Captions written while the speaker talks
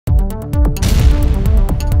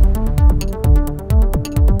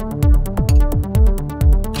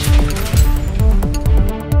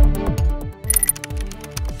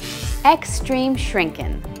Extreme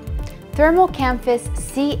Shrinkin. Thermal Camfix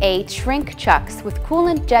C8 shrink chucks with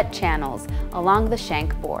coolant jet channels along the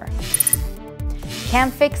shank bore.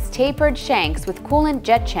 Camfix tapered shanks with coolant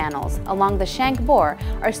jet channels along the shank bore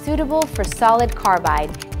are suitable for solid carbide,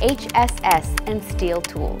 HSS, and steel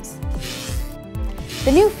tools.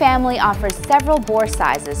 The new family offers several bore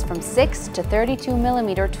sizes from 6 to 32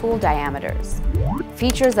 mm tool diameters.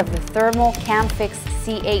 Features of the Thermal Camfix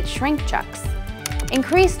C8 shrink chucks.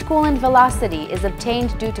 Increased coolant velocity is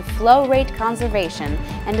obtained due to flow rate conservation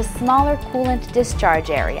and a smaller coolant discharge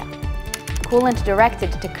area. Coolant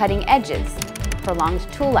directed to cutting edges, prolonged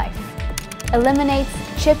tool life. Eliminates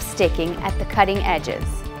chip sticking at the cutting edges.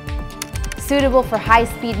 Suitable for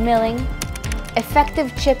high-speed milling.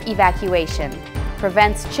 Effective chip evacuation.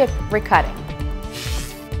 Prevents chip recutting.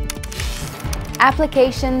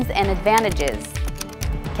 Applications and advantages.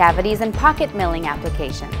 Cavities and pocket milling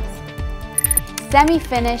applications.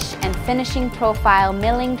 Semi-finish and finishing profile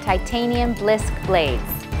milling titanium blisk blades.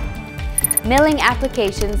 Milling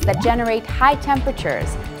applications that generate high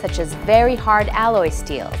temperatures, such as very hard alloy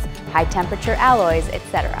steels, high temperature alloys,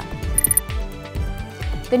 etc.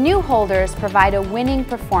 The new holders provide a winning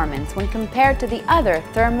performance when compared to the other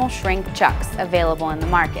thermal shrink chucks available in the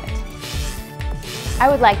market. I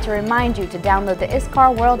would like to remind you to download the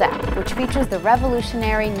Iscar World app, which features the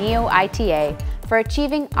revolutionary NEOITA for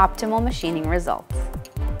achieving optimal machining results.